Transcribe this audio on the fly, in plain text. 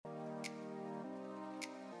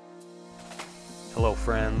Hello,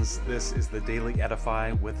 friends. This is the Daily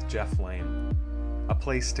Edify with Jeff Lane, a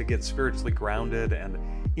place to get spiritually grounded and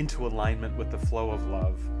into alignment with the flow of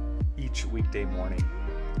love each weekday morning.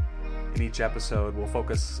 In each episode, we'll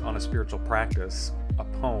focus on a spiritual practice, a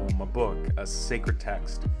poem, a book, a sacred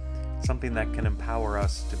text, something that can empower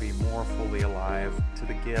us to be more fully alive to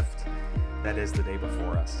the gift that is the day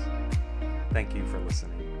before us. Thank you for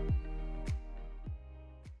listening.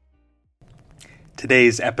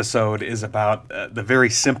 Today's episode is about the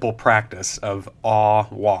very simple practice of awe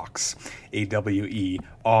walks, A-W-E,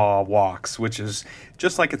 awe walks, which is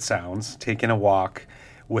just like it sounds, taking a walk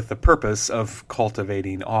with the purpose of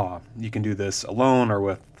cultivating awe. You can do this alone or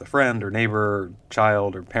with a friend or neighbor or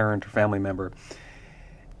child or parent or family member.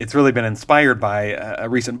 It's really been inspired by a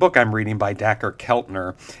recent book I'm reading by Dacher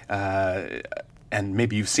Keltner, and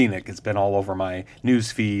maybe you've seen it. It's been all over my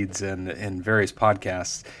news feeds and various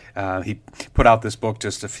podcasts. He put out this book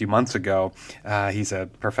just a few months ago. He's a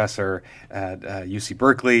professor at UC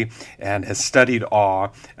Berkeley and has studied awe,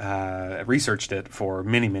 researched it for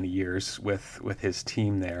many, many years with his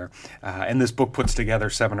team there. And this book puts together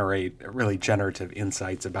 7 or 8 really generative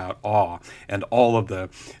insights about awe and all of the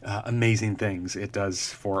amazing things it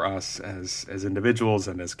does for us as individuals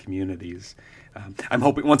and as communities. I'm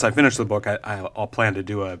hoping once I finish the book, I'll plan to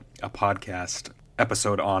do a podcast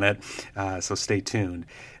episode on it, so stay tuned.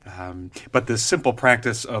 But this simple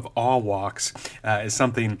practice of awe walks is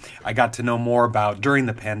something I got to know more about during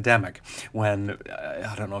the pandemic when,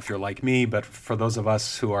 I don't know if you're like me, but for those of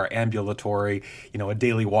us who are ambulatory, a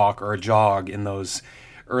daily walk or a jog in those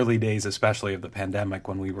early days, especially of the pandemic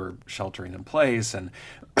when we were sheltering in place and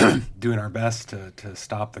doing our best to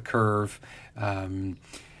stop the curve,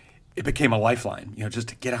 it became a lifeline, just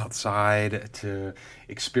to get outside, to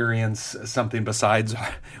experience something besides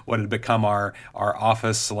what had become our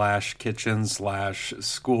office / kitchen /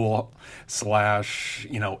 school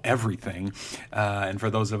 / everything. And for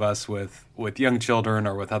those of us with young children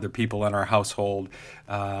or with other people in our household,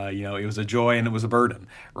 it was a joy and it was a burden,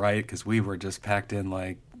 right? Because we were just packed in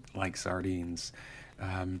like sardines.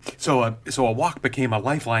 So a walk became a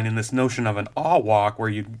lifeline in this notion of an awe walk where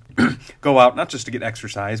you go out not just to get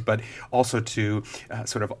exercise, but also to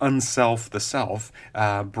sort of unself the self,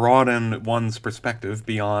 broaden one's perspective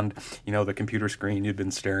beyond, the computer screen you'd been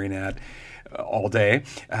staring at all day,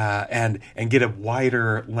 and get a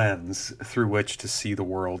wider lens through which to see the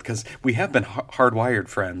world. Because we have been hardwired,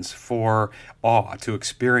 friends, for awe, to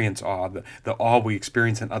experience awe, the awe we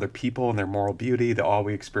experience in other people and their moral beauty, the awe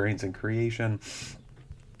we experience in creation,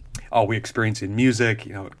 all we experience in music,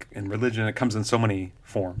 in religion. It comes in so many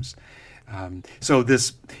forms. So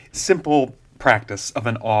this simple practice of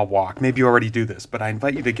an awe walk, maybe you already do this, but I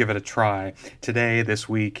invite you to give it a try today, this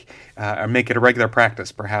week, or make it a regular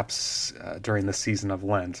practice, perhaps during the season of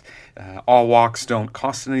Lent. Awe walks don't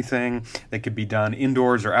cost anything. They could be done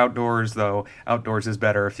indoors or outdoors, though outdoors is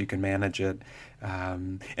better if you can manage it.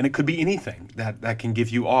 And it could be anything that can give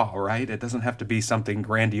you awe, right? It doesn't have to be something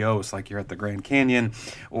grandiose like you're at the Grand Canyon,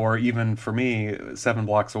 or even for me, 7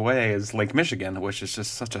 blocks away is Lake Michigan, which is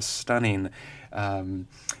just such a stunning,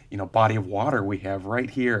 body of water we have right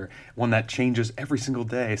here. One that changes every single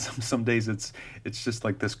day. Some days it's just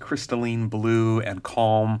like this crystalline blue and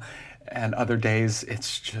calm. And other days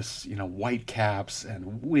it's just, white caps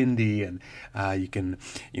and windy, and you can,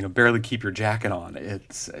 barely keep your jacket on.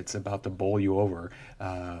 It's about to bowl you over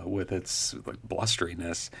with its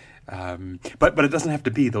blusteriness. But it doesn't have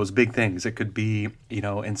to be those big things. It could be,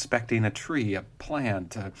 inspecting a tree, a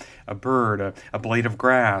plant, a bird, a blade of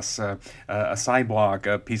grass, a sidewalk,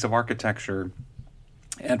 a piece of architecture.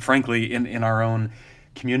 And frankly, in our own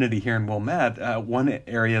community here in Wilmette, one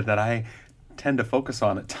area that I tend to focus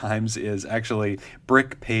on at times is actually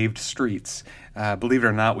brick paved streets. Believe it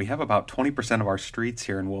or not, we have about 20% of our streets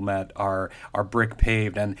here in Wilmette are brick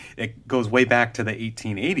paved, and it goes way back to the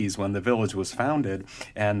 1880s when the village was founded,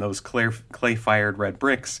 and those clay-fired red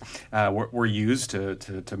bricks were used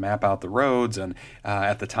to map out the roads, and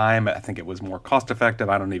at the time I think it was more cost effective.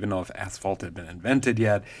 I don't even know if asphalt had been invented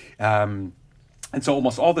yet. And so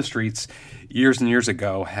almost all the streets years and years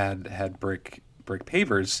ago had brick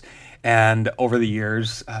pavers, and over the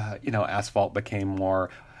years, asphalt became more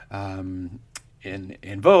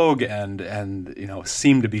in vogue and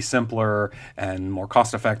seemed to be simpler and more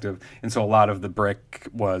cost effective, and so a lot of the brick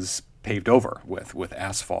was paved over with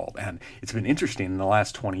asphalt. And it's been interesting in the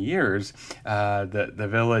last 20 years, the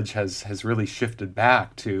village has really shifted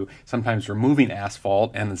back to sometimes removing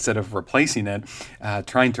asphalt and instead of replacing it,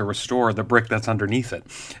 trying to restore the brick that's underneath it,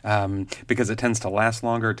 because it tends to last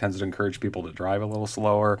longer, it tends to encourage people to drive a little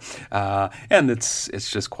slower, and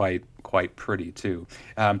it's just quite pretty too.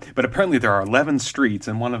 But apparently there are 11 streets,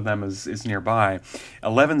 and one of them is nearby,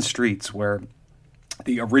 11 streets where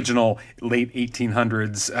the original late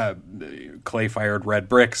 1800s clay-fired red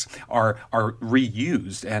bricks are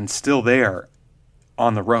reused and still there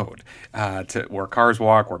on the road, to where cars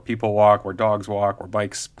walk, where people walk, where dogs walk, where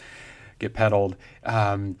bikes get pedaled.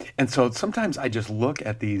 And so sometimes I just look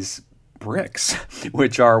at these bricks,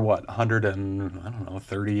 which are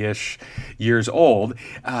 130-ish years old,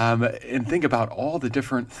 and think about all the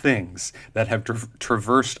different things that have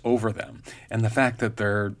traversed over them, and the fact that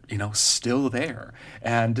they're still there,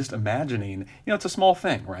 and just imagining, it's a small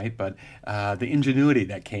thing, right? But the ingenuity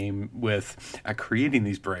that came with creating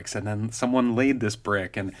these bricks, and then someone laid this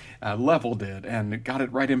brick and leveled it and got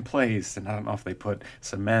it right in place, and I don't know if they put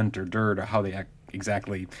cement or dirt or how they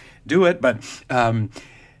exactly do it, but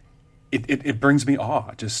It brings me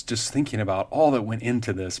awe just thinking about all that went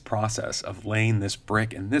into this process of laying this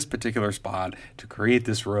brick in this particular spot to create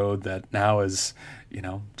this road that now is,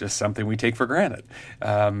 just something we take for granted.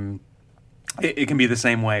 It can be the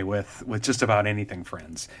same way with just about anything,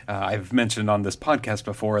 friends. I've mentioned on this podcast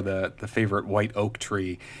before the favorite white oak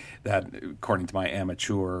tree that, according to my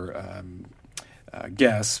amateur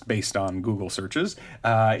guess based on Google searches,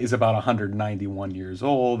 is about 191 years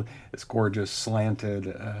old. This gorgeous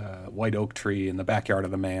slanted white oak tree in the backyard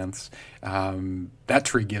of the manse. That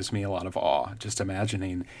tree gives me a lot of awe, just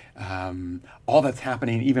imagining all that's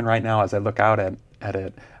happening even right now as I look out at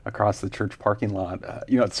it across the church parking lot.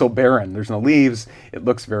 It's so barren. There's no leaves. It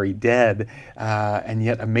looks very dead, and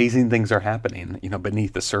yet amazing things are happening,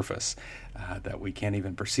 beneath the surface that we can't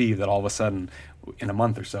even perceive, that all of a sudden, in a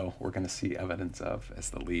month or so, we're going to see evidence of as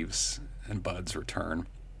the leaves and buds return.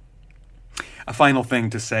 A final thing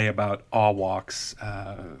to say about Awe Walks,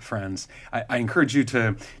 friends. I encourage you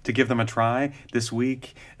to give them a try this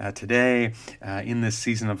week, today, in this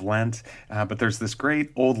season of Lent. But there's this great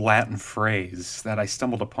old Latin phrase that I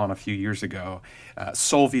stumbled upon a few years ago,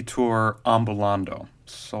 solvitur ambulando.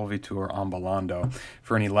 Solvitur ambulando.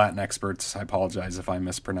 For any Latin experts, I apologize if I'm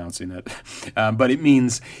mispronouncing it. But it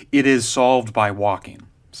means it is solved by walking.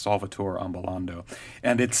 Solvitur ambulando.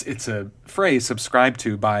 And it's a phrase subscribed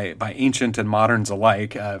to by ancient and moderns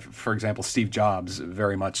alike. For example, Steve Jobs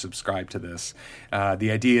very much subscribed to this.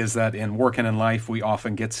 The idea is that in work and in life, we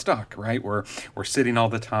often get stuck, right? We're sitting all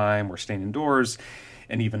the time, we're staying indoors,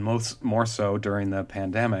 and even more so during the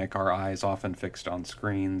pandemic, our eyes often fixed on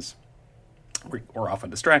screens. We're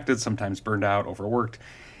often distracted, sometimes burned out, overworked.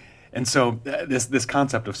 And so this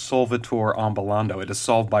concept of solvitur ambulando, it is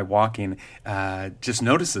solved by walking, just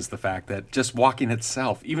notices the fact that just walking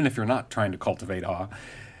itself, even if you're not trying to cultivate awe,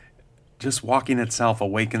 just walking itself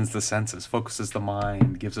awakens the senses, focuses the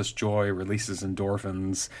mind, gives us joy, releases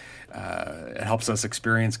endorphins. It helps us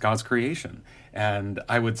experience God's creation. And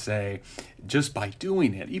I would say just by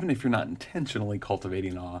doing it, even if you're not intentionally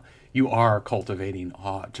cultivating awe, you are cultivating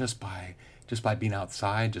awe just by being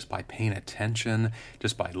outside, just by paying attention,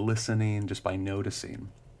 just by listening, just by noticing.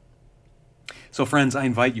 So friends, I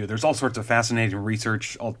invite you. There's all sorts of fascinating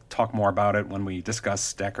research. I'll talk more about it when we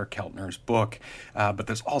discuss Dacher Keltner's book. But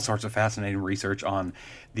there's all sorts of fascinating research on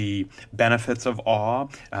the benefits of awe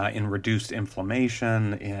in reduced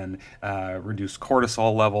inflammation, in reduced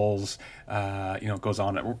cortisol levels. It goes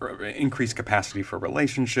on, increased capacity for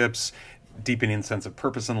relationships, deepening sense of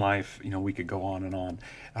purpose in life. We could go on and on.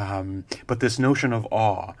 But this notion of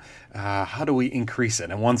awe, how do we increase it?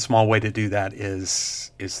 And one small way to do that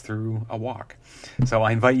is through a walk. So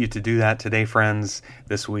I invite you to do that today, friends,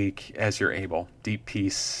 this week, as you're able. Deep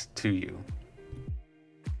peace to you.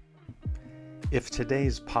 If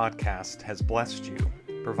today's podcast has blessed you,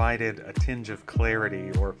 provided a tinge of clarity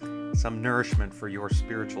or some nourishment for your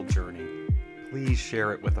spiritual journey, please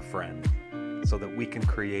share it with a friend, so that we can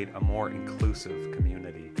create a more inclusive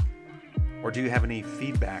community. Or do you have any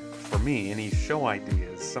feedback for me, any show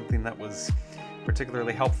ideas, something that was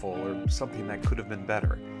particularly helpful or something that could have been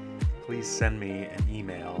better? Please send me an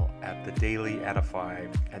email at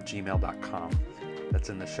thedailyedify@gmail.com. That's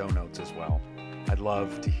in the show notes as well. I'd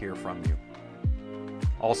love to hear from you.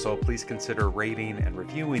 Also, please consider rating and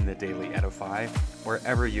reviewing The Daily Edify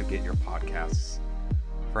wherever you get your podcasts.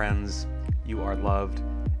 Friends, you are loved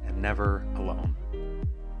and never alone.